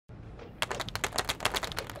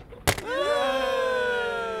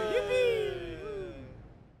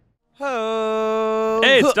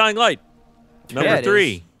Hey, it's Dying Light. Number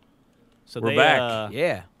 3. So We're they, back.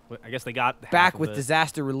 Yeah. I guess they got half Back of with it.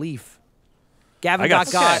 disaster relief. Gavin I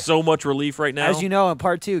got got. so much relief right now. As you know, in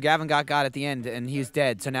part 2, Gavin got at the end, and he's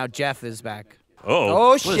dead. So now Geoff is back.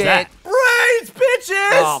 Oh, shit! is that? Brains, bitches!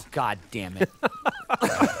 Oh god damn it!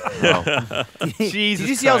 Jesus did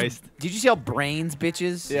you see Christ. Did you see how brains,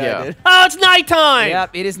 bitches? Yeah, I did. Oh, it's nighttime! Yep.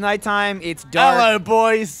 It is nighttime. It's dark. Hello,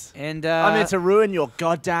 boys. And I'm here to ruin your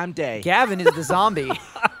goddamn day. Gavin is the zombie.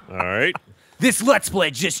 all right. This Let's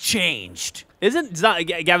Play just changed. Isn't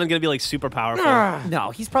Gavin gonna be like super powerful?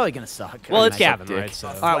 No, he's probably gonna suck. Well, it's Nice. Gavin, dick. right? So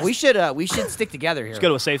All right, we should stick together here. let's go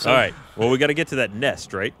to a safe zone. All right. Well, we got to get to that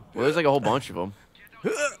nest, right? Well, there's like a whole bunch of them.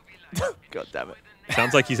 God damn it.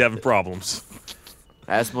 Sounds like he's having problems.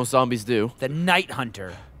 As most zombies do. The Night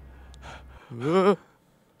Hunter. Ugh.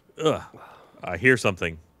 I hear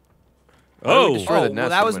something. Why don't we Oh, destroy the Oh, nest well,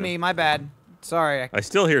 that in a was minute? me. My bad. Sorry, I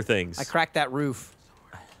still hear things. I cracked that roof.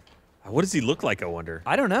 What does he look like, I wonder?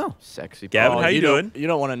 I don't know. Sexy. Gavin, Oh, how you doing? You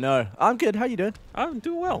don't want to know. I'm good. How you doing? I'm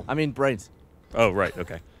doing well. I mean, brains. Oh, right.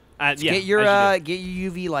 Okay. Yeah, Get your as you get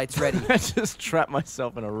your UV lights ready. I just trapped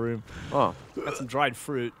myself in a room. Oh. do. Got some dried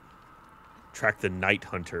fruit. Track the Night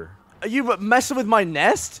Hunter. Are you messing with my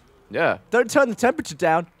nest? Yeah. Don't turn the temperature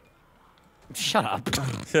down. Shut up.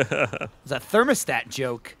 It's a thermostat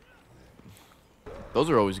joke. Those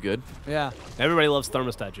are always good. Yeah. Everybody loves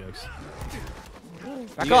thermostat jokes.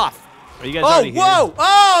 Back off. Are you guys Oh, already here? whoa!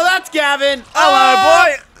 Oh, that's Gavin.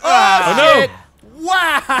 Hello, boy. Oh, no. shit.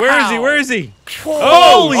 Wow. Where is he? Where is he?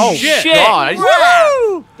 Holy Holy shit! God, Woo!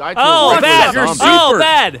 I died to a Oh, regular bad! You're zombie. Oh, super.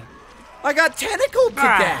 bad! I got tentacled to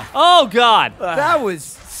death. Oh, God! That was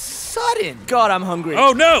sudden. God, I'm hungry.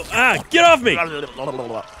 Oh, no. Get off me.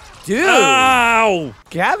 Dude, Ow.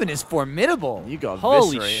 Gavin is formidable. You got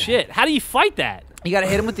Holy viscerated. shit! How do you fight that? You gotta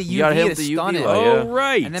hit him with the You gotta hit UV with to the stun UV him. light. Oh, yeah.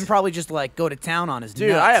 right. And then probably just like go to town on his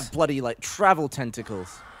Dude, nuts. I have bloody like travel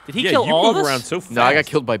tentacles. Did he yeah, kill you all move of us? around so fast. No, I got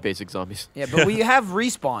killed by basic zombies. Yeah, but we have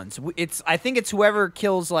respawns. I think it's whoever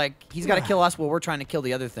kills, like, he's got to kill us while we're trying to kill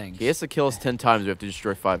the other things. He has to kill us 10 times. We have to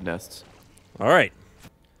destroy 5 nests. All right.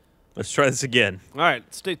 Let's try this again. All right.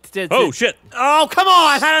 Oh, shit. Oh, come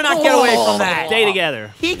on! How did I not get away from that? Stay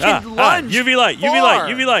together. He can UV lunge. light, UV far.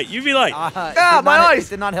 light, UV light, UV light. It my eyes.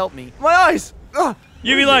 It did not help me. My eyes.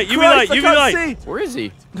 UV light, UV Christ, light, I UV can't light. see. Where is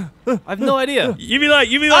he? I have no idea. UV light,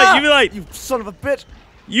 UV light, UV light. You son of a bitch.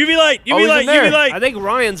 UV light, Oh, UV he's light, in there. UV light. I think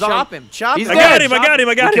Ryan's on. Chop him. Chop He's him. I got dead. him, I got him,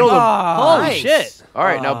 I got him. Killed him. Holy Nice. shit! All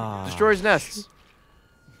right, now destroy his nests.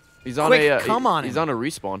 He's on Quick, a come on he's him. on a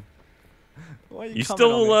respawn. Why are You coming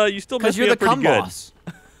still on me? you still Because messed me you're the up pretty cum good. boss.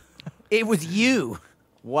 It was you.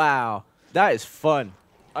 Wow, that is fun.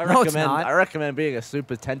 I No, it's recommend. not. I recommend being a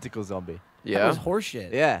super tentacle zombie. That Yeah. was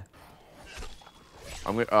horseshit. Yeah.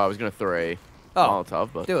 I'm gonna, I was gonna throw a Oh, Molotov,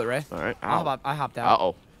 but do it, Ray. all right. I hopped out. Uh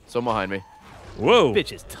oh. Someone behind me. Whoa.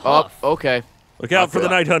 Bitch is Oh, tough. okay. Look out for the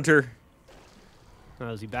Night Hunter. Oh,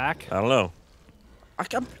 is he back? I don't know. You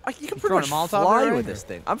can pretty throwing much a Molotov fly around? with this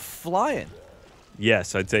thing. I'm flying.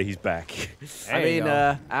 Yes, I'd say he's back. There I you mean,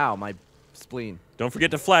 go. ow, my spleen. Don't forget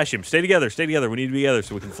to flash him. Stay together, stay together. We need to be together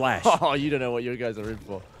so we can flash. Oh, you don't know what you guys are in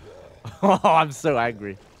for. Oh, I'm so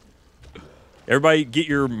angry. Everybody get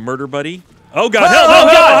your murder buddy. Oh, God. Help, help,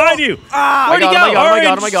 help behind you. Where'd he go? I got him, I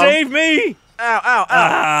got him, I got him. Save me. Ow, ow, ow,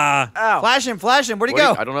 Ah. ow. Flash him. Where'd he Where'd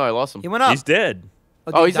go? I don't know. I lost him. He went up. He's dead.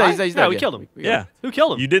 Oh, did he's he dead. die? He's dead. He's Yeah, dead. we killed him. Yeah. Who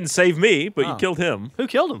killed him? You didn't save me, but you Oh. killed him. Who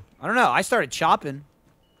killed him? I don't know. I started chopping.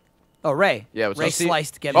 Oh, Ray. Yeah, what's Ray up?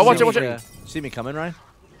 sliced Gavin. Oh, watch it, See watch me, it. See me coming, Ryan?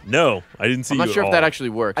 No, I didn't see I'm you not sure at if that all. actually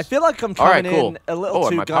works. I feel like I'm All right, coming cool. in a little Oh, and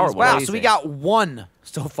too my power guns went. Wow, blazing. so we got one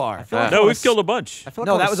so far. I feel like No, I'm we've a killed a s- bunch. I feel like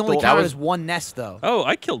No, I'm that a was only stalker. counted was- as one nest, though. Oh,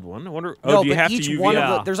 I killed one. I wonder. Oh, no, do you but have each to UV? one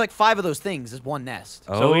Yeah. of there's like 5 of those things is one nest.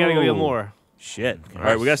 So we gotta go get Oh, more. Shit. All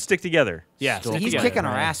right, we gotta stick together. Yeah. So stick he's together. kicking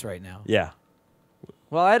our ass right now. Yeah,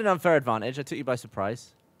 Well, I had an unfair advantage. I took you by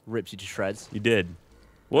surprise. Rips you to shreds. you did.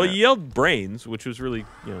 Well, you yelled brains, which was really,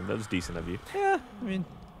 that was decent of you. Yeah, I mean,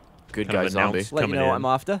 Good kind of guy zombie. announced- let you Coming know what in. I'm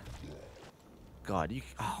after. God, you.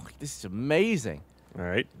 Oh, this is amazing. All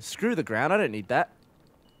right. Screw the ground. I don't need that.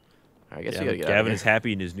 I guess Yeah, we gotta get out of Gavin here. is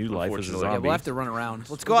happy in his new life as a Unfortunately. Yeah, zombie. we'll have to run around.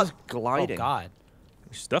 Let's go We're out. just gliding. Oh, God.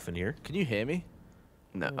 There's stuff in here. Can you hear me?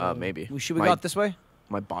 No, maybe. Should we my, go out this way?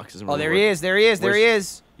 My box isn't Oh, really there he working. is. There he is. There he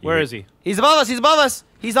is. Where is he? He's above us. He's above us.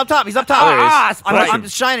 He's up top. He's up top. Oh, there he is. Flash I'm him.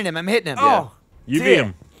 shining him. I'm hitting him. Oh, UV dear.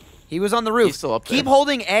 him. He was on the roof. He's still up there. Keep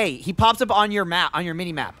holding A. He pops up on your map, on your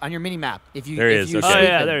mini map, If you, There he if is, you okay. sweep Oh,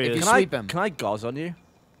 yeah, him. there he if is. you Can sweep I? him. Can I gauze on you?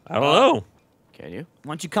 I don't know. Can you?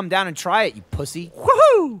 Why don't you come down and try it, you pussy?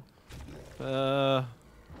 Woohoo!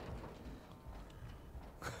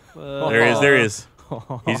 There he is. There he is.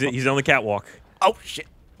 He's on the catwalk. Oh shit!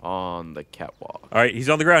 On the catwalk. All right, he's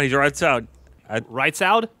on the ground. He's right side. Right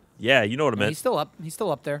side? Yeah, you know what I meant. He's still up. He's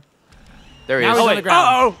still up there. There he Now is. he's on the ground.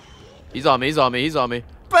 Oh! He's on me. He's on me. He's on me.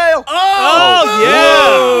 Bail! Oh,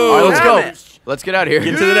 yeah! All right, let's Damn go. it. Let's get out of here.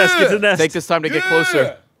 Get to the nest. Get to the nest. Take this time to get closer.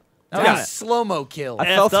 That Damn was it. a slow-mo kill. I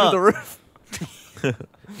fell Effed through up. the roof.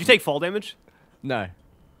 Did you take fall damage? No.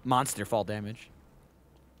 Monster fall damage.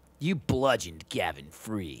 You bludgeoned Gavin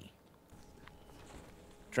free.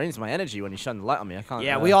 Drains my energy when you shine the light on me. I can't.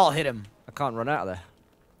 Yeah, we all hit him. I can't run out of there.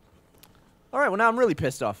 All right, well now I'm really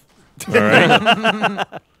pissed off. All right.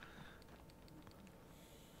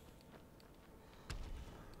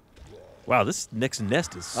 Wow, this next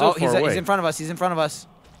nest is so far away. He's in front of us. He's in front of us.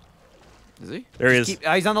 Is he? There he is.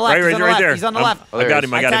 He's on the left. Right, he's on the right left. there. He's on the I'm- left. Oh, I there got he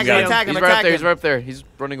him. is. I got him. Attack him, Got him. attack him. He's right up there. He's him. right up there. He's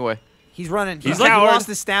running away. He's running. He's like like he lost. lost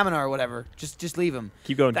his stamina or whatever. Just leave him.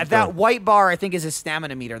 Keep going. That keep going. that white bar I think is his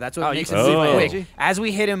stamina meter. That's what Oh, makes you him can see move my quick. energy? As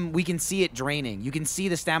we hit him, we can see it draining. You can see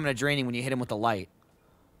the stamina draining when you hit him with the light.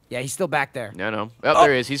 Yeah, he's still back there. Yeah, I know. Oh,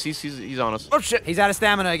 there he is. He's on us. Oh shit! He's out of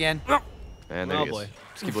stamina again. And there Oh, he is. boy.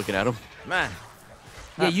 Just keep looking at him. Man,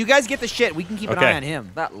 Yeah, you guys get the shit. We can keep an Okay. eye on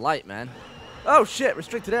him. that light, man. Oh shit!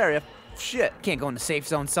 Restricted area. Shit! Can't go in the safe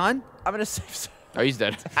zone, son. I'm in a safe zone. Oh, he's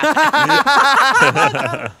dead.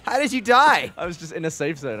 How did you die? I was just in a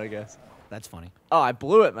safe zone, I guess. That's funny. Oh, I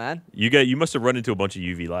blew it, man. You must have run into a bunch of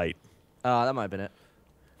UV light. That might have been it.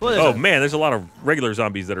 Well, Oh there's man, there's a lot of regular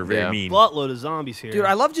zombies that are very Yeah. a mean. buttload of zombies here. Dude,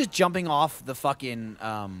 I love just jumping off the fucking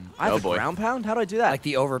I have Oh, a boy. ground pound. How do I do that? like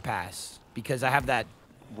the overpass because I have that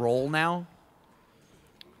roll now.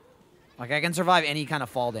 Like I can survive any kind of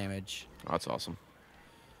fall damage. Oh, that's awesome.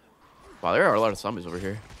 Wow, there are a lot of zombies over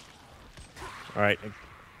here. All right, I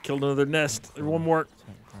killed another nest. There's one more.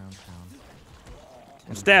 Ground pound.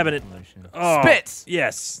 I'm stabbing it. Motion. Oh, Spits!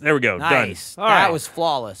 Yes, there we go. Nice. All That right. was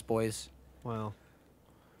flawless, boys. Well, Done.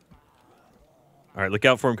 All right, look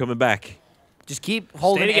out for him coming back. Just keep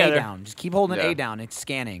holding A together. down. Just keep holding Yeah. A down. It's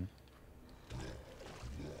scanning.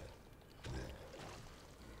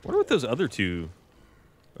 What are with those other two?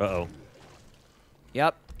 Uh-oh.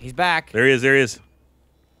 Yep, he's back. There he is. There he is.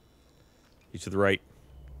 He's to the right.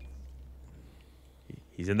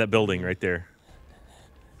 He's in that building right there.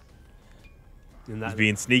 in He's that,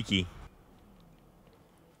 being sneaky.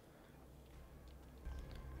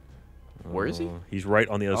 Where is he? He's right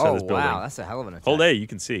on the other side of Oh this building. wow, that's a hell of an attack. Hold A, you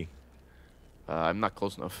can see. I'm not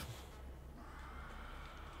close enough.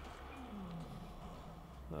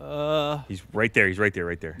 He's right there. He's right there.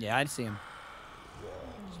 Right there. Yeah, I see him.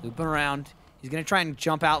 Just looping around. He's gonna try and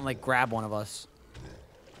jump out and like grab one of us.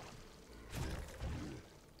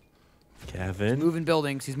 Gavin. Moving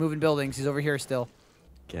buildings. He's moving buildings. He's over here still.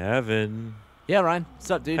 Gavin. Yeah, Ryan. What's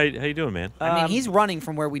up, dude? How you doing, man? I mean, he's running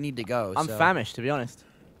from where we need to go. I'm so famished, to be honest.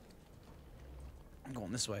 I'm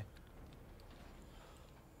going this way.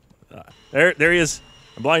 There he is.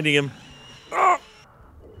 I'm blinding him.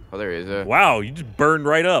 Oh, there he is. Wow, you just burned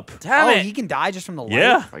right up. Damn Oh, it! he can die just from the light?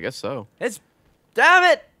 Yeah. I guess so. It's damn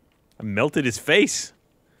it! I melted his face.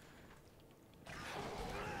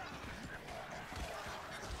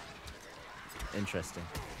 Interesting.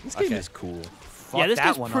 This game Okay. is cool. yeah, this that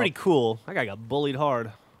guy's one pretty up. cool. That guy got bullied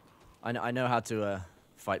hard. I know how to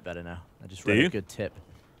fight better now. I just Do read you? a good tip.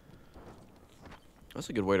 That's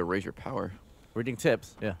a good way to raise your power. Reading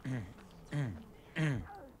tips. Yeah.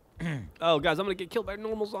 Oh, guys, I'm gonna get killed by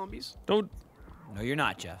normal zombies. Don't. No, you're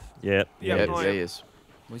not, Geoff. Yeah. Yeah, Yeah, no, I yeah, am. he is.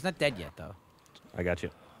 Well, he's not dead yet, though. I got you.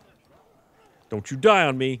 Don't you die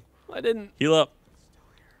on me. I didn't. Heal up.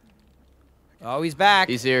 Oh, he's back.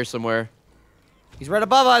 He's here somewhere. He's right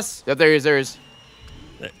above us. Yep, there he is. There he is.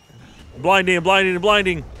 Blinding and blinding and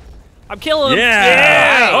blinding. I'm killing him.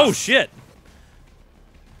 Yeah. Oh shit.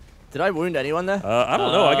 Did I wound anyone there? I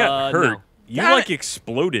don't know. I got hurt. no. You Damn like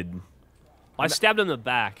exploded. I stabbed him in the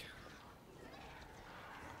back.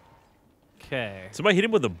 Okay. Somebody hit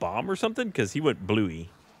him with a bomb or something because he went bluey.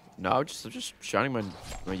 No, I'm just shining my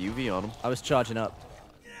UV on him. I was charging up.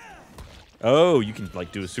 Oh, you can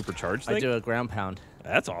like do a supercharged thing. I do a ground pound.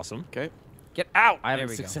 That's awesome. Okay. Get out. I There haven't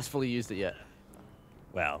we go. successfully used it yet.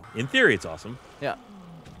 Well, in theory, it's awesome. Yeah. All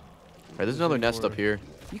right, there's another nest up here.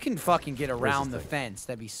 You can fucking get around the thing? fence.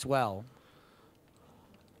 That'd be swell.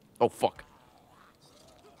 Oh, fuck.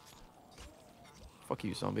 Fuck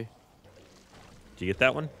you, zombie. Did you get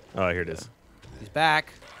that one? Oh, here it is. He's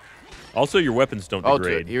back. Also, your weapons don't Oh,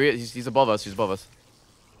 degrade. dude, here he is. He's above us. He's above us.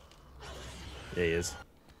 Yeah, he is.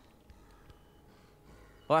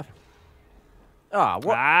 What? Ah,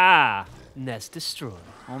 what? Ah, nest destroyed.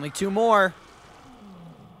 Only two more.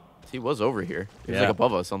 He was over here. He was Yeah. like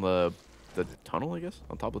above us on the tunnel, I guess,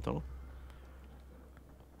 on top of the tunnel.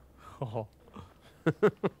 Oh.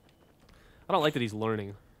 I don't like that he's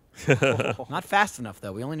learning. Not fast enough,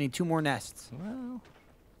 though. We only need 2 more nests. Well,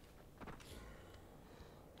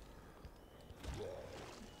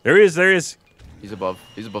 There he is. There he is. He's above.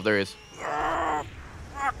 He's above. There he is. I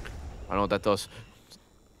don't know what that does.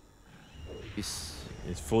 He's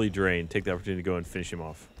He's fully drained. Take the opportunity to go and finish him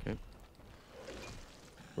off. Okay.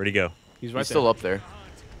 Where'd he go? He's right there. still up there.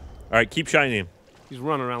 All right, keep shining him. He's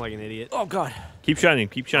running around like an idiot. oh god. Keep shining him.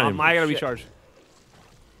 Keep shining him. I gotta Shit. recharge.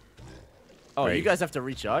 Oh, Right. you guys have to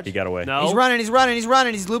recharge. He got away. No. He's running. He's running. He's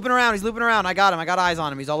running. He's looping around. He's looping around. I got him. I got eyes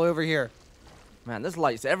on him. He's all over here. Man, there's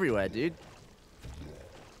lights everywhere, dude.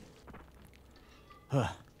 Oh,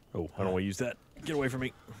 I don't want to use that. Get away from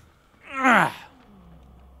me. I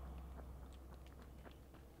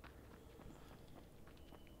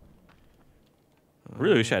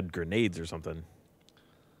really wish I had grenades or something.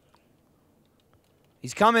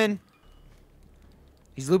 He's coming.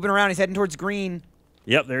 He's looping around. He's heading towards green.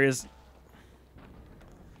 Yep, there he is.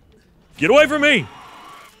 Get away from me!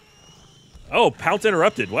 Oh, pounce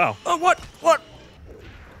interrupted. Wow. Oh, what? What?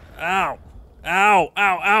 Ow. Ow.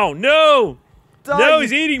 Ow. Ow. No! Die, No, you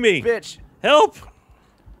he's eating me. Bitch. Help!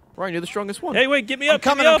 Ryan, you're the strongest one. Hey, wait, get me up. I'm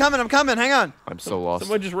coming. Get me I'm up. coming. I'm coming. Hang on. I'm so lost.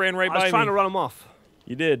 Someone just ran right I was by trying me. to run him off.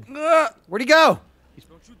 You did. Where'd he go?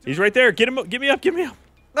 He's right there. Get him up. Get me up. Get me up.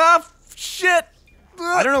 Ah, shit.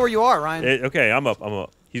 I don't know where you are, Ryan. Okay, I'm up. I'm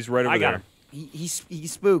up. He's right over I got there. him.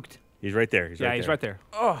 He's spooked. He's right there. Yeah, he's right there.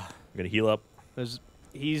 Oh. I'm gonna heal up.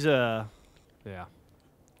 He's yeah. I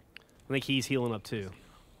think he's healing up too.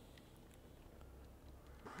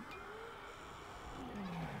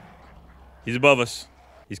 He's above us.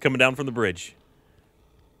 He's coming down from the bridge.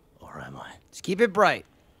 Or am I? Just keep it bright.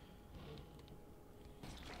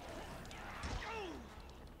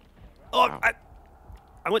 Oh,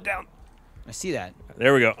 I went down. I see that.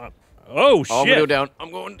 There we go. Oh shit! Oh, I'm gonna go down.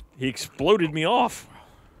 I'm going. He exploded me off.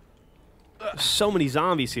 So many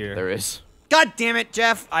zombies here. There is. God damn it,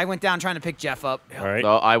 Geoff. I went down trying to pick Geoff up. All right.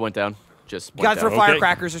 No, I went down. Just You went gotta throw down. Okay.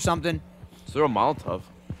 firecrackers or something. Throw a Molotov.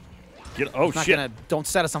 Oh Not shit! gonna. Don't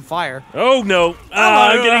set us on fire. Oh no!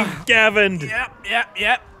 I'm getting Gavined.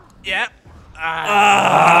 Yep.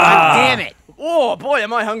 God damn it. Oh, boy,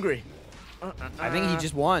 am I hungry. I think he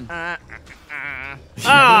just won. He's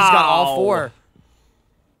Ah! got all 4.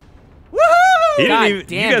 He God didn't even.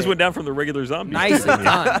 damn You guys it. went down from the regular zombies. Nicely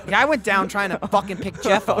done. Yeah, I went down trying to fucking pick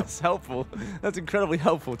Geoff That up. was helpful. That's incredibly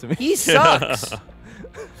helpful to me. He sucks.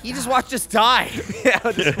 He just watched us die. yeah,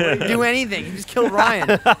 just Do anything. He just killed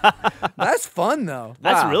Ryan. That's fun, though.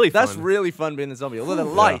 That's really fun. That's really fun being a zombie. Although the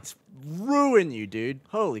lights ruin you, dude.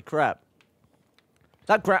 Holy crap.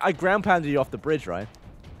 I ground pounded you off the bridge, right?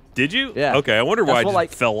 Did you? Yeah. Okay. I wonder why I That's just what,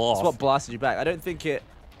 fell off. That's what blasted you back. I don't think it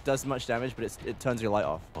does much damage, but it turns your light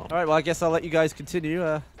off. All right, well, I guess I'll let you guys continue.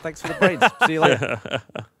 Thanks for the brains. See you later.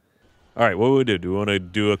 All right. What do we do? Do we want to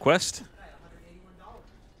do a quest?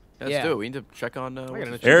 Yeah, let's Yeah. do it. We need to check on.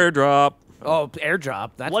 Airdrop. Oh,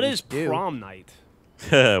 airdrop. That's What we is should do. prom night?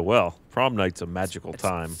 Well, prom night's a magical It's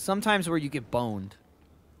time. Sometimes where you get boned.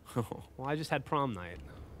 Well, I just had prom night.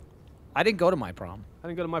 I didn't go to my prom. I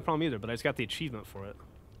didn't go to my prom either, but I just got the achievement for it.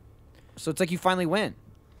 So it's like you finally win.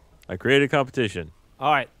 I created a competition.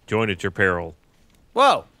 All right. Join at your peril.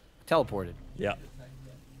 Whoa. Teleported. Yeah.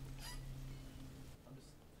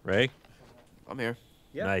 Ray? I'm here.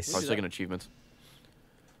 Nice. I was taking achievements.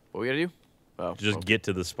 What we gotta do? Oh, Just well. get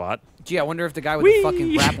to the spot. Gee, I wonder if the guy with the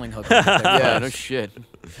fucking grappling hook. is there. Yeah, no shit.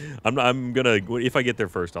 I'm gonna. If I get there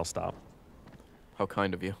first, I'll stop. How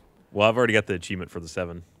kind of you. Well, I've already got the achievement for the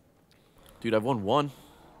 7. Dude, I've won 1.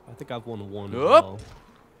 I think I've won 1 as Nope. well.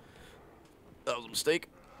 That was a mistake.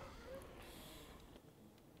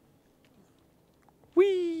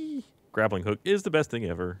 Whee! Grappling hook is the best thing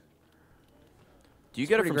ever. Do you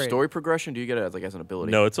get it pretty from great. story progression? Do you get it as an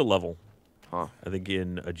ability? No, it's a level. Huh. I think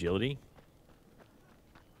in agility.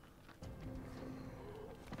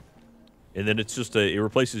 And then it's just it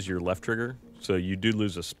replaces your left trigger. So you do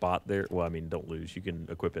lose a spot there. Well, I mean, don't lose. You can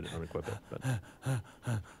equip it and unequip it.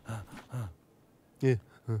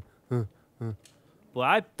 But Well,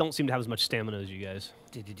 I don't seem to have as much stamina as you guys.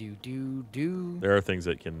 Do. there are things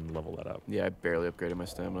that can level that up. Yeah, I barely upgraded my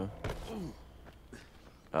stamina.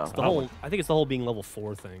 Oh. The whole, I think it's the whole being level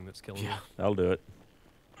 4 thing that's killing me. That'll do it.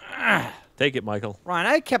 Take it, Michael. Ryan,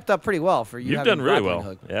 I kept up pretty well for you. You've having done really grappling well.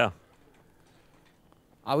 hook. Yeah.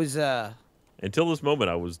 I was Until this moment,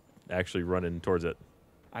 I was actually running towards it.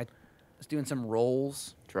 doing some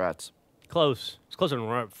rolls. Drats. Close. It's closer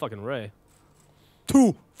than fucking Ray.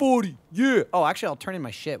 240. Yeah. Oh, actually, I'll turn in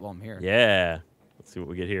my shit while I'm here. Yeah. Let's see what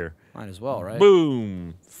we get here. Might as well, right?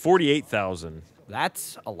 Boom. 48,000.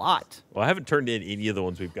 That's a lot. Well, I haven't turned in any of the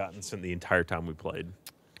ones we've gotten since the entire time we played.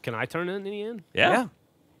 Can I turn in any in? Yeah.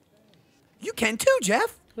 You can too,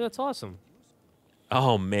 Geoff. That's awesome.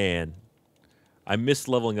 Oh man, I missed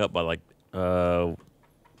leveling up by like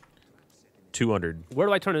 200. Where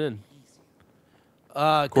do I turn it in? Go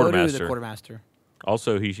to the Quartermaster. quartermaster.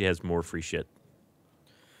 Also, he has more free shit.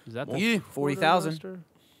 Is that Yeah, 40,000. Quartermaster?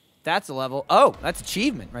 That's a level. Oh, that's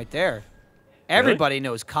achievement right there. Everybody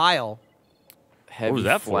knows Kyle. Heavy, was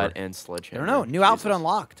that flat, for? and I sledgehammer. don't know. New outfit Jesus.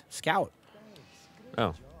 unlocked. Scout.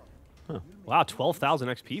 Oh, Wow, 12,000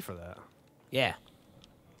 XP for that. Yeah.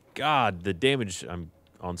 God, the damage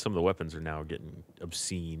on some of the weapons are now getting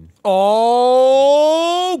obscene.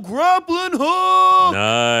 Oh, grappling hook.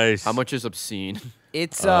 Nice. How much is obscene?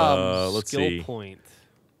 It's Let's Skill see. point.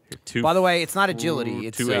 By the way, it's not agility.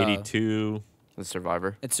 It's 282. The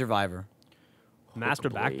survivor. It's survivor. Master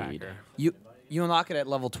blade. backpacker. You unlock it at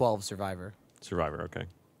level 12 survivor. Survivor. Okay.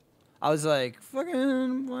 I was like,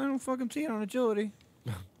 fucking, I don't fucking see it on agility.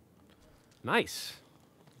 Nice.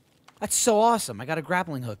 That's so awesome. I got a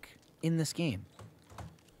grappling hook in this game.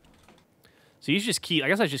 So you just keep. I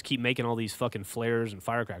guess I just keep making all these fucking flares and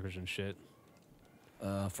firecrackers and shit.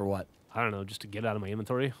 For what? I don't know, just to get it out of my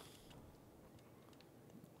inventory.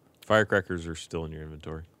 Firecrackers are still in your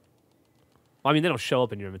inventory. Well, I mean, they don't show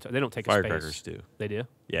up in your inventory. They don't take a space. Firecrackers do. They do.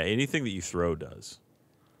 Yeah, anything that you throw does.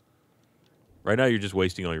 Right now, you're just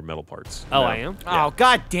wasting all your metal parts. Oh, I am. Oh,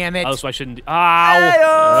 god damn it. Oh, so I shouldn't.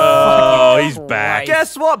 Ow! Oh, he's back.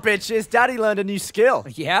 Guess what, bitches? Daddy learned a new skill.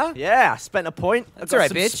 Yeah? Yeah, spent a point. That's I've got alright,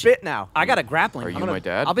 some bitch. Spit now. I got a grappling Are hook. you my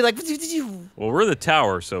dad? I'll be like, Well, we're in the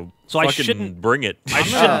tower, so I fucking shouldn't- bring it. I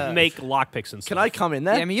shouldn't make lockpicks and stuff. Can I come in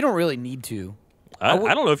there? yeah, I mean, you don't really need to. I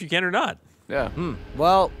don't know if you can or not. Yeah.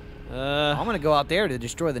 Well, Uh, I'm going to go out there to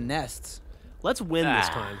destroy the nests. let's win this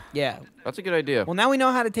time. Yeah. That's a good idea. Well, now we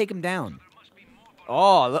know how to take them down.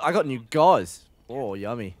 Oh, look, I got new gauze. Oh,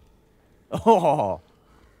 yummy. Oh.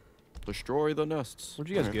 Destroy the nests. Where'd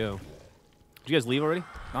you guys go? Did you guys leave already?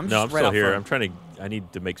 I'm No, I'm just right still up here. front. I'm trying to. I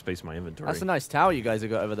need to make space in my inventory. That's a nice tower you guys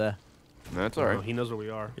have got over there. That's all Oh, right. he knows where we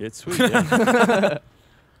are. It's sweet. Yeah.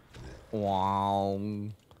 Wow.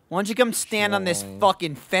 Why don't you come stand on this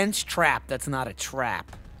fucking fence trap that's not a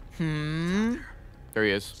trap? There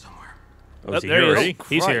he is. Oh, is he there here he is. already?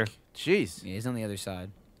 He's here. Jeez. Yeah, he's on the other side.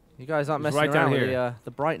 You guys aren't He's messing right down around with here.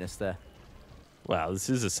 the brightness there. Wow, this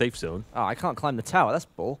is a safe zone. Oh, I can't climb the tower. That's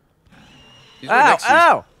bull. He's right Ow, next to you.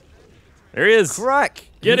 ow! There he is. Crack.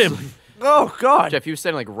 Get him. Oh, God. Jeff, he was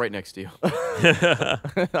standing like right next to you. I He didn't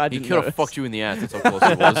could have notice. fucked you in the ass. That's how close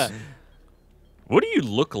he was. What do you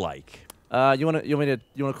look like? You want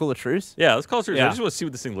to call a truce? Yeah, let's call it. I Yeah. just want to see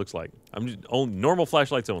what this thing looks like. I'm just normal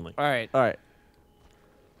flashlights only. All right. All right.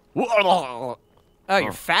 Oh,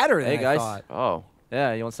 you're fatter than Hey, I guys. thought. Oh,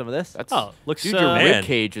 Yeah, you want some of this? that's. Oh, looks Dude, your Man. rib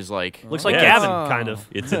cage is like. looks like Yeah. Gavin, kind of.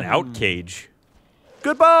 It's an out cage.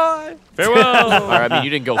 Goodbye. Farewell. All right, I mean, you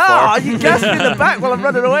didn't go Oh, far. you gassed me in the back while I'm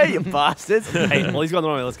running away, you bastards. Hey, well, he's going the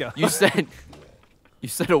wrong way. Let's go. You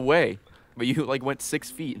said away, but you like went 6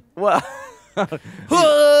 feet. Well,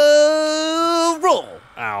 Roll.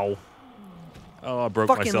 Ow. Oh, I broke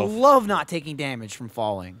Fucking myself. love not taking damage from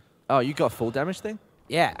falling. oh, you got a full damage thing?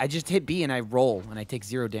 Yeah, I just hit B and I roll and I take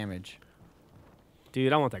 0 damage.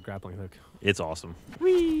 Dude, I want that grappling hook. It's awesome.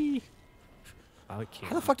 I How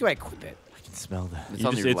can't. the fuck do I equip it? I can smell that. It's You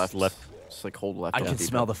on just- your it's left. left. Just like hold left. I on can D-pad.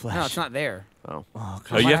 smell the flesh. No, it's not there. Oh. Oh, Oh,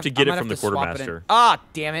 God. you I have to get might it from the to swap it in. quartermaster. Ah,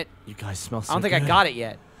 damn it. You guys smell so I don't think I good. got it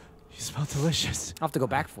yet. You smell delicious. I'll have to go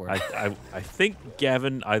back for it. I think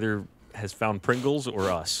Gavin either has found Pringles or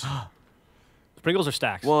us. Pringles are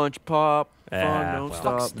stacks. Lunch pop. Fun, Ah, don't well,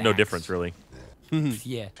 stop. no Snacks. difference really.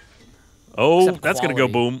 Yeah. Oh, Except that's gonna go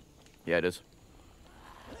quality. boom. Yeah, it is.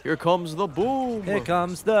 Here comes the boom. Here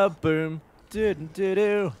comes the boom.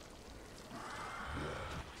 Do-do-do-do.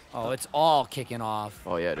 Oh, it's all kicking off.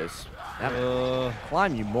 Oh yeah, it is.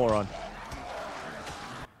 Climb, you moron.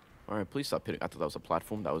 All right, please stop hitting. I thought that was a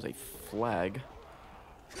platform. That was a flag.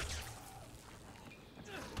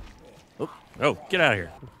 Oh, get out of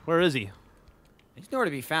here. Where is he? He's nowhere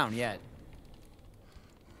to be found yet.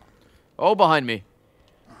 Oh, behind me.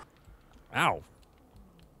 Ow.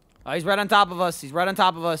 Oh, he's right on top of us. He's right on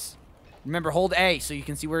top of us. Remember, hold A so you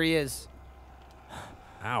can see where he is.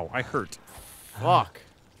 Ow, I hurt. Fuck.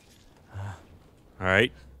 All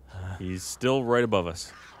right. He's still right above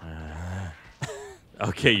us.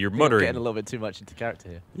 Okay, you're You're muttering. getting a little bit too much into character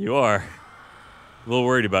here. You are. A little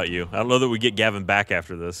worried about you. I don't know that we get Gavin back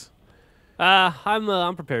after this.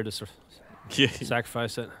 I'm prepared to Yeah.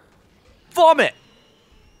 sacrifice it. Vomit!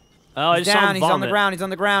 Oh, I He's just saw down. him He's on the vomit. ground. He's on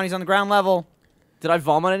the ground. He's on the ground level. Did I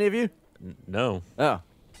vomit on any of you? No. Oh.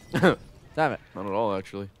 Damn it. Not at all,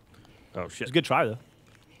 actually. Oh, shit. It's a good try though.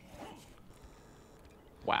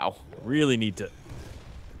 Wow. Really need to.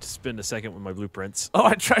 spend a second with my blueprints. Oh,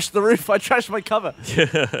 I trashed the roof. I trashed my cover.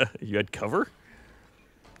 You had cover?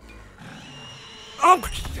 Oh,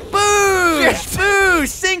 boo! Boo!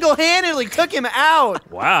 Single-handedly took him out.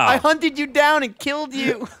 Wow. I hunted you down and killed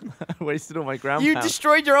you. I wasted all my ground You pound.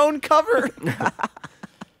 destroyed your own cover.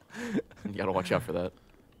 You gotta watch out for that.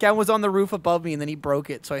 Gavin was on the roof above me, and then he broke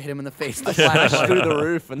it, so I hit him in the face. I smashed through the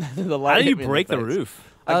roof, and then the light How do hit you me in break the face. roof?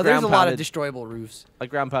 I There's a lot of ground-pounded- destroyable roofs. I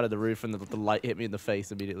ground pounded the roof, and the light hit me in the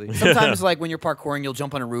face immediately. Sometimes, like when you're parkouring, you'll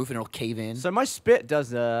jump on a roof and it'll cave in. So my spit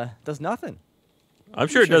does nothing. I'm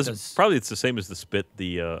sure it sure it does. does. Probably it's the same as the spit,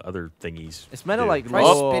 the other thingies. It's meant to do. like Try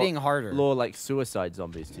lure, spitting harder. lure like suicide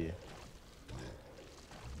zombies to you.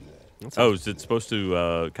 Oh, is it supposed to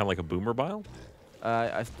kind of like a boomer bile?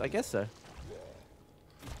 I guess so.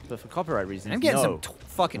 But for copyright reasons, I'm getting no. some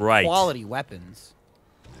fucking Right. quality weapons.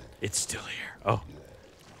 It's still here. Oh. All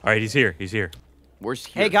right, he's here. He's here. Where's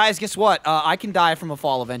here? Hey guys, guess what? I can die from a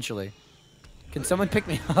fall eventually. Can someone pick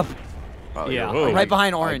me up? Oh, Yeah. Whoa. Right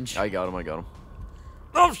behind Orange. I got him. I got him.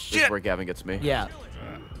 Oh, This is where Gavin gets me. Yeah.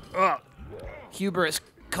 Hubris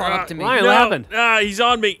caught up to me. Ryan, what happened? Ah, he's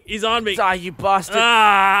on me. He's on me. Die, you bastard!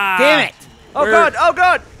 Ah! Damn it! Oh Where- god! Oh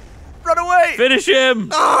god! Run away! Finish him.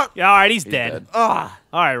 Yeah, all right, he's He's dead. dead. Ah!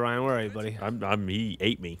 All right, Ryan, where are you, buddy? He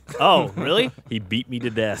ate me. Oh, really? He beat me to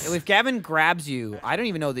death. If Gavin grabs you, I don't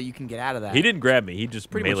even know that you can get out of that. He didn't grab me. He just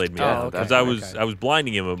Pretty much meleeed me dead out at that because point, I was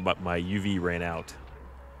blinding him, but my UV ran out.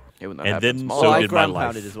 Hey, when that And happens, then small so Oh, life. I did my ground life.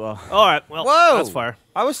 pounded as well. All right, well, Whoa! that's fire.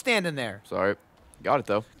 I was standing there. Sorry. Got it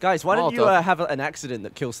though. Guys, why don't you Molotov. have an accident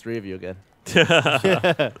that kills 3 of you again?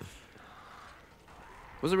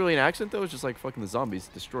 Was it really an accident though? It was just like fucking the zombies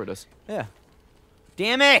destroyed us. Yeah.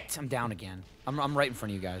 Damn it! I'm down again. I'm right in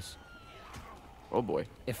front of you guys. Oh boy.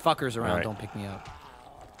 If fuckers around, Alright. don't pick me up.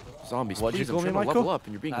 Zombies. What'd you Please, I'm call me, trying to Michael? level up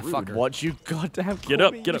and you're being Ah, rude. fucker. What you goddamn Get call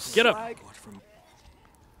up, me, get you up, get up. slag?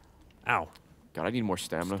 Ow. God, I need more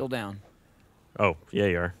stamina. Still down. Oh, yeah,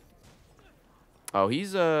 you are. Oh,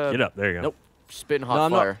 he's Get up. There you go. Nope. spitting No, hot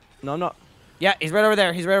I'm fire. not. No, I'm not. Yeah, he's right over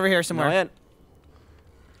there. He's right over here No, somewhere. I ain't.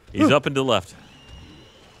 He's up and to the left.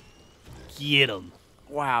 Get him.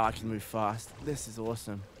 Wow, I can move fast. This is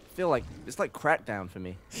awesome. I feel like it's like Crackdown for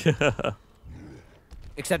me.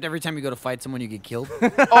 Except every time you go to fight someone, you get killed.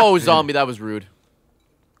 Oh, zombie, that was rude.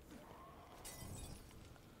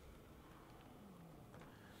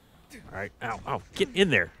 All right. Ow. Ow. Get in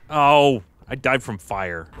there. Oh, I died from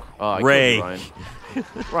fire. I killed Ray. you, Ryan.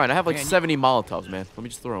 Ryan, I have like Man, you- 70 Molotovs, man. Let me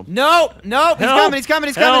just throw them. No, no, he's Help! coming. He's coming.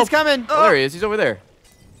 He's coming. He's Help! coming. Oh, there he is. He's over there.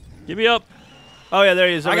 Get me up. Oh, yeah, there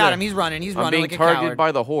he is. I over got there. him. He's running. He's I'm running being like a targeted coward.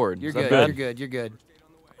 by the horde. You're Is that good. bad? You're good. You're good.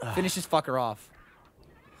 Finish this fucker off.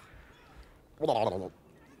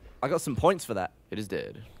 I got some points for that. It is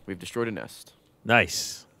dead. We've destroyed a nest.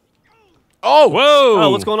 Nice. Oh! Whoa. Oh,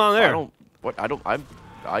 what's going on I there? don't. What? I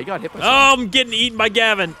got hit by Oh, something. I'm getting eaten by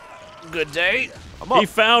Gavin. Good day. I'm up. He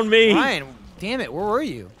found me. Ryan, damn it, where were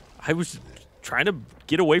you? I was trying to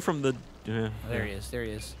get away from the. Oh, there he is. There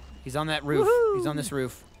he is. He's on that roof. He's on this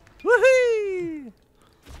roof. Woohoo!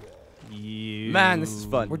 You Man, this is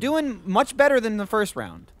fun. We're doing much better than the first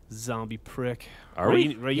round. zombie prick. Are Ray,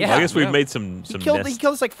 we? Ray, Yeah. Well, I guess we've Yeah. made some He killed nests.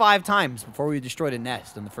 us like 5 times before we destroyed a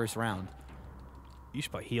nest in the first round. You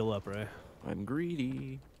should probably heal up, Ray. I'm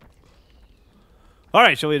greedy. All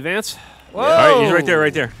right, shall we advance? Whoa! All right, he's right there,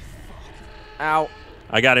 right there. Ow.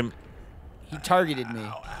 I got him. He targeted me.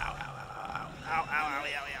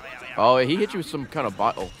 Oh, he hit you with some kind of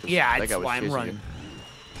bottle. Yeah, that that's guy was why I'm chasing running.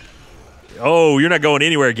 Oh, you're not going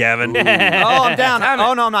anywhere, Gavin. Oh, I'm down. Damn it.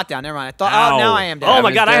 Oh no, I'm not down. Never mind. I thought. Ow. Oh, now I am down. Oh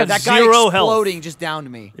my God, I have that guy zero health. exploding just downed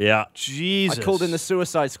me. Yeah, Jesus. I called in the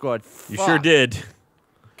suicide squad. you sure did.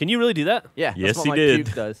 Can you really do that? Yeah, Yes, that's what he my did.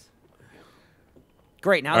 puke does.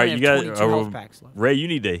 Great. Now All I right, have you guys. 22 health packs left. Ray, you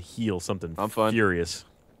need to heal something. I'm fine. Furious.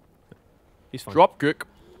 He's fine. Drop kick.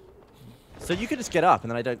 So you could just get up, and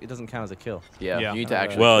then it doesn't count as a kill. Yeah, Yeah. you need to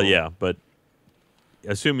actually. Well, kill him. yeah, but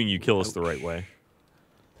assuming you kill us the right way.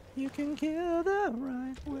 You can kill the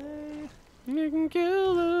right way. You can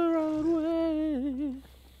kill the right way.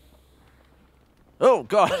 Oh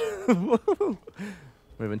God!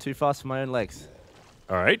 Moving too fast for my own legs.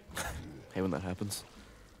 All right. Hey, when that happens.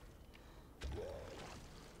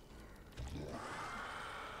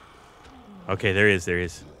 Okay, there he is. There he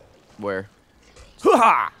is. Where?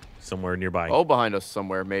 Hoo-ha! Somewhere nearby. Oh, behind us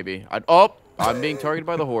somewhere, maybe. I'm being targeted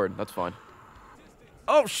by the horde. That's fine.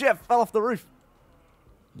 Oh shit! Fell off the roof.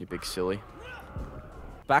 You big silly.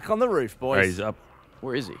 Back on the roof, All right, boys. he's up.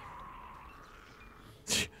 Where is he?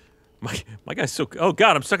 My guy's so. Oh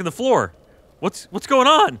God, I'm stuck in the floor. What's going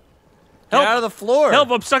on? Get Help! out of the floor. Help!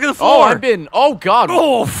 I'm stuck in the Oh, floor. I've been. Oh God.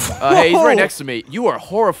 Oh. Hey, he's right next to me. You are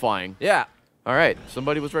horrifying. Yeah. All right,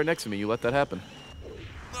 somebody was right next to me. You let that happen.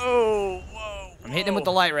 Oh, whoa. I'm hitting him with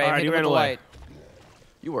the light, Ray. All I'm right, hitting he him with ran the away. light.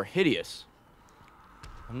 You are hideous.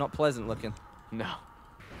 I'm not pleasant looking. No.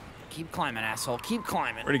 Keep climbing, asshole. Keep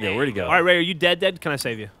climbing. Where'd he go? Where'd he go? All right, Ray, are you dead? Dead? Can I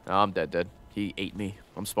save you? No, I'm dead. He ate me.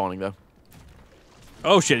 I'm spawning though.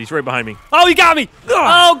 Oh shit, he's right behind me. Oh, you got me!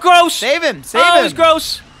 Oh, gross! Save him. Save Oh, him. he's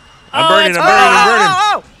gross. I'm Oh, burning, that's- I'm burning,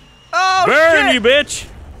 I'm burning. Oh, Burn, shit. you bitch!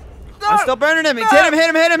 I'm still burning him. Hit him, hit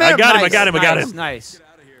him, hit him, hit I him. got him, I Nice, got him, I got nice, him. Nice.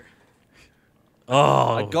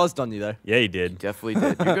 Oh. I gauzed on you, though. Yeah, he did. Definitely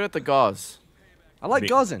did. You're good at the gauze. I like Me-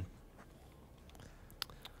 gauzing.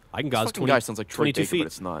 I can This gauze fucking 20, guy sounds like Troy 22 Baker, feet. but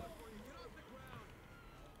it's not.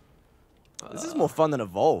 This is more fun than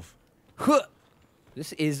Evolve. Huh.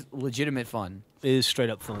 This is legitimate fun. It is straight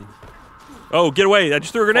up fun. Oh, get away. I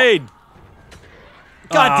just threw a grenade.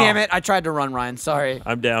 God Ah. damn it. I tried to run, Ryan. Sorry.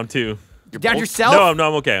 I'm down too. Down both- yourself? No,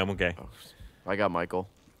 I'm okay. I'm okay. I got Michael.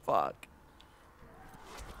 Fuck.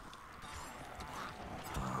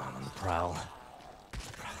 On the prowl.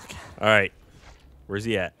 All right. Where's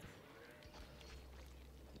he at?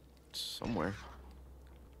 Somewhere.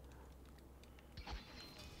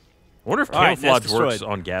 I wonder if All right, nest camouflage works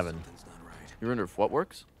destroyed. on Gavin. You wonder if what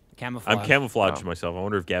works? Camouflage. I'm camouflaged Oh. myself. I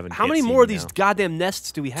wonder if Gavin. How can't many see more of me these now. goddamn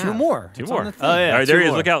nests do we have? Two more. Two It's more. on the thing. Oh, yeah. All right, there two he is.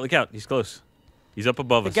 more. Look out! Look out! He's close. He's up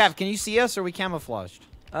above us. Gav, can you see us or are we camouflaged?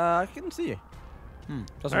 I can see you.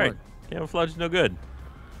 Doesn't All right. work. Camouflage is no good.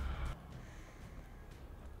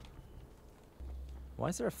 Why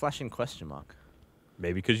is there a flashing question mark?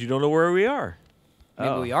 Maybe because you don't know where we are.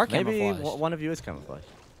 Maybe we are Maybe camouflaged. one of you is camouflaged.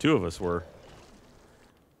 Two of us were.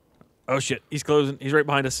 Oh shit! He's closing. He's right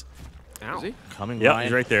behind us. Is he? Coming Yep, Ryan.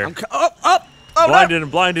 he's right there. Up! Oh, Blinded him.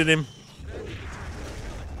 Blinded him.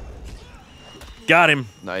 Got him.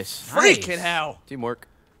 Nice. Freaking hell! Teamwork.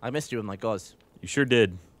 I missed you with my gauze. You sure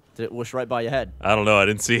did. Did it whoosh right by your head? I don't know. I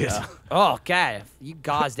didn't see it. Oh, Gav. You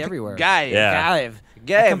gauzed everywhere. Gav. Yeah. Gav. I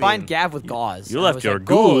Gavin. combined Gav with gauze. You I left was your like,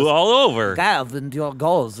 goo gauze. all over. Gav and your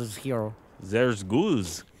gauze is here. There's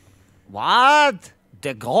goose. What?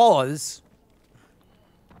 The gauze?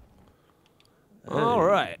 All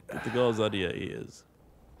right. What the guy's idea is.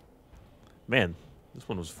 Man, this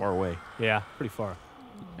one was far away. Yeah, pretty far.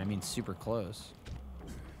 I mean, super close.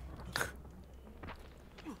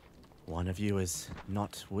 One of you is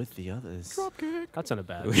not with the others. That sounded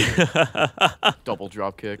bad. Double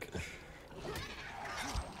drop kick.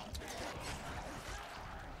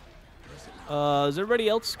 Is everybody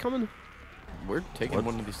else coming? We're taking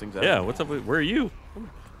one of these things out. Yeah, what's up? Where are you?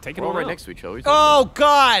 Taking We're all one right out. next to each other. Oh,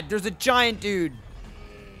 God. There's a giant dude.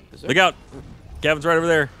 Is there? Look out. Gavin's right over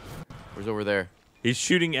there. Where's over there? He's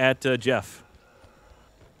shooting at Geoff.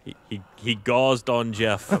 He gauzed on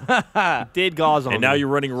Geoff. Did gauze on And now me. you're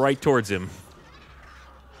running right towards him.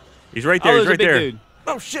 He's right Oh, there. there's He's right a big there. dude.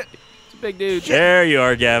 Oh shit! It's a big dude. There you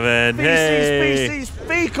are, Gavin. Hey. Species,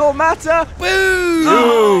 fecal matter. Boo!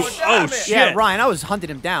 Ooh. Oh, shit. Yeah, Ryan, I was hunting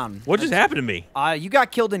him down. What just happened to me? You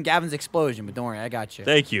got killed in Gavin's explosion, but don't worry, I got you.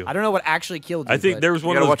 Thank you. I don't know what actually killed you. I think but there was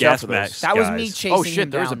one You of gotta those watch out gas for those. masks. that was me guys. chasing Oh him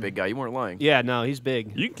shit, there's a down. big guy. You weren't lying. Yeah, no, he's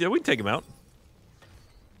big. We can take him out.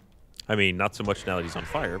 I mean, not so much now that he's on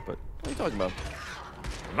fire, but What are you talking about?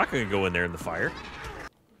 I'm not going to go in there in the fire.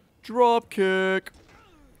 Drop kick.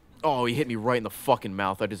 Oh, he hit me right in the fucking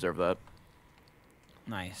mouth. I deserve that.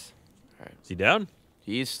 Nice. Is he down?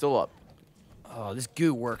 He's still up. Oh, this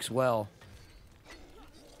goo works well.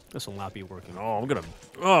 This will not be working. Oh, I'm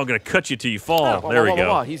gonna cut you till you fall. Wah, There wah, we wah,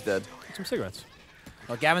 wah, go. He's dead. Get some cigarettes.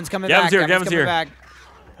 Oh, Gavin's coming Gavin's back. here, Gavin's coming here. back.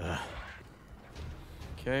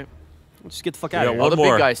 Okay. Let's just get the fuck We out got of here. one Oh, the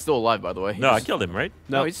more. big guy's still alive, by the way. No, I He's- killed him, right?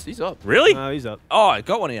 No, No. he's up. Really? No, he's up. Oh, I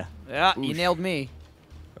got one of you. Yeah, he nailed me.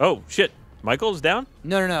 Oh, shit. Michael's down?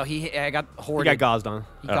 No. I got He hoarded. got gauzed on.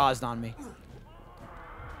 He Oh. gauzed on me.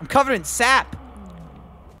 I'm covered in sap.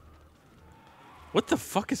 What the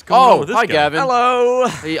fuck is going on Oh, with this hi, guy? Gavin. Hello.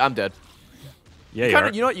 Hey, I'm dead. Yeah, you Kinda,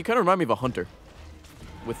 are. you know what? You kind of remind me of a hunter.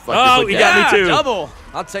 With like, Oh, with, like, he that. got me too. Double.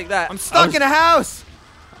 I'll take that. I'm stuck in a house.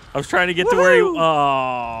 I was trying to get to where he...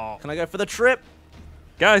 Oh. Can I go for the trip?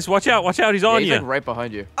 Guys, watch out. Watch out. He's Yeah, on he's you. like right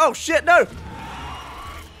behind you. Oh shit! No.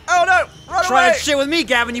 Oh no! Run Try away! that shit with me,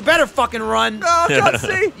 Gavin. You better fucking run. Oh, I can't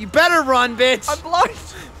see. You better run, bitch. I'm blind.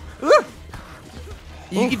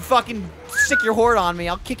 You can fucking stick your horde on me.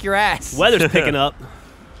 I'll kick your ass. Weather's picking up.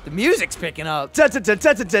 The music's picking up. Dun, dun, dun,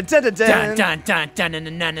 dun, dun, dun, dun, Dun, dun. dun, dun, dun, dun,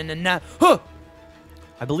 dun, dun, dun, dun. Huh.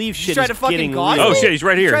 I believe You shit tried is to fucking getting gauze real. Oh, me? shit. He's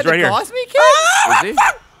right here. You He's tried right to here. gauze me, kid? Is he?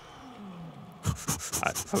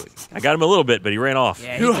 I got him a little bit, but he ran off.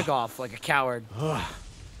 Yeah, he took off like a coward. Behind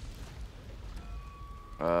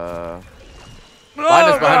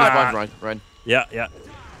us, Ryan. Yeah, yeah.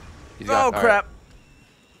 He's Oh got, all right. crap!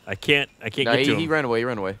 I can't No, get to he him. ran away. He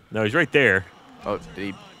ran away. No, he's right there. Oh, did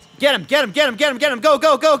he? Get him! Get him! Get him! Get him! Get him! Go!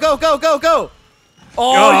 Go! Go! Go! Go! Go! Go!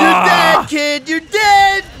 Oh, Ah. you're dead, kid! You're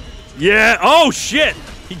dead! Yeah. Oh shit!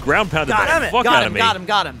 He ground pounded Got the him! fuck Got out him! of me. Got him!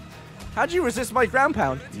 Got him! How'd you resist my ground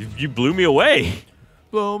pound? You blew me away.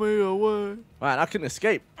 Blow me away. Man, I couldn't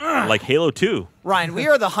escape. Like Halo 2. Ryan, we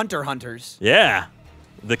are the hunter hunters. Yeah.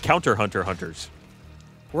 The counter hunter hunters.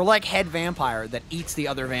 We're like head vampire that eats the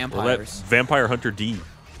other Or that vampires. Vampire Hunter D.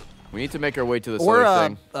 We need to make our way to this Or other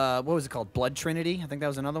thing. what was it called? Blood Trinity. I think that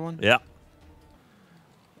was another one. Yeah.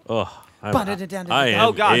 Oh, I Oh,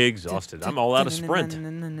 am God. exhausted. I'm all out of sprint.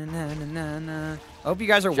 I hope you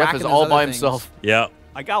guys are Jeff whacking is those all other by things. himself. Yeah.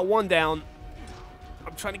 I got one down.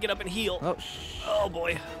 I'm trying to get up and heal. Oh, Oh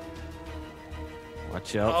boy.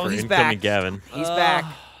 Watch out Oh, for he's incoming back. Gavin. He's back.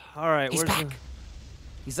 All right. He's where's back. the-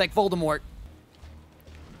 He's like Voldemort.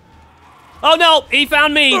 Oh no! He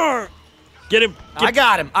found me. Get him. I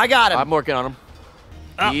got him. I got him. I'm working on him.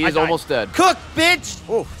 I He is died. almost dead. Cook, bitch!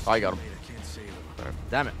 Oh, I got him.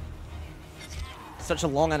 damn it. Such a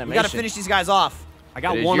long We animation. gotta finish these guys off. I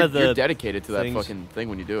got It is. one you're, of the. You're dedicated to that things. fucking thing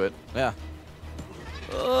when you do it. Yeah.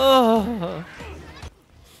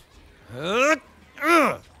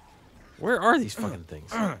 Where are these fucking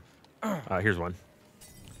things? Here's one.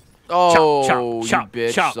 Oh, chop, you chop,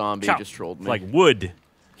 bitch chop, zombie chop. just trolled me. It's like wood.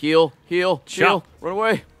 heal, heal, heal. Chop. Run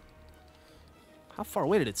away. How far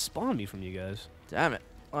away did it spawn me from you guys? Damn it.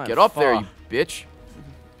 I'm Get up there, far. you bitch.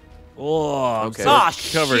 Oh, I'm Okay. so Aw,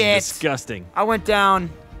 covered. shit. Disgusting. I went down.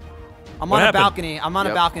 I'm What on happened? a balcony. I'm on a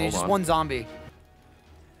Yep, balcony. hold Just on. one zombie.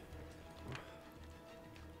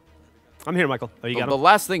 I'm here, Michael. Oh, you got The him.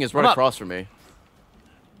 last thing is right Come up. across from me.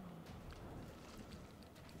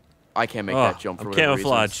 I can't make that jump for I'm whatever reason.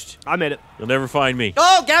 camouflaged. I made it. You'll never find me.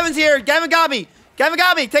 Oh, Gavin's here. Gavin got me. Gavin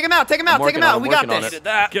got me. Take him out. Take him out. I'm Take him working on out. it, We I'm got working on this.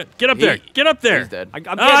 it. Get up there. Get up there. He's dead. I'm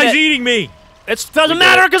Ah, getting he's it. eating me. It doesn't We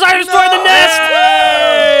matter did. because I destroyed the nest.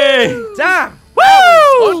 Hey! Damn!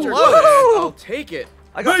 Buster, Woo! I'll take it.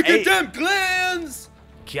 I got 8. them glands.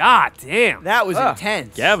 God damn. That was Ah.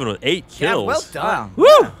 intense. Gavin with 8 Yeah, kills. well done. Woo!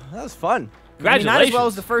 That was fun. I mean, Congratulations. not as well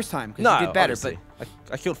as the first time because No, you did better. obviously.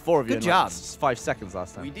 I killed 4 of you Good in job. like 5 seconds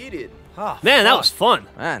last time. We did it. But oh, Man, that fuck. was fun.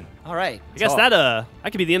 Man. All right. I guess Oh. that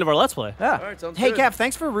could be the end of our Let's Play. Yeah. All right, sounds Hey, good. Gav,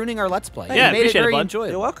 thanks for ruining our Let's Play. Yeah, you made it appreciate it, very bud. You're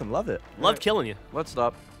enjoyable. welcome. Love it. Loved killing you. Let's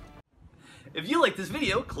stop. If you like this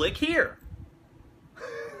video, click here.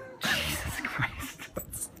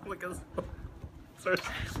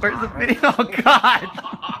 Where's the video? Oh, God.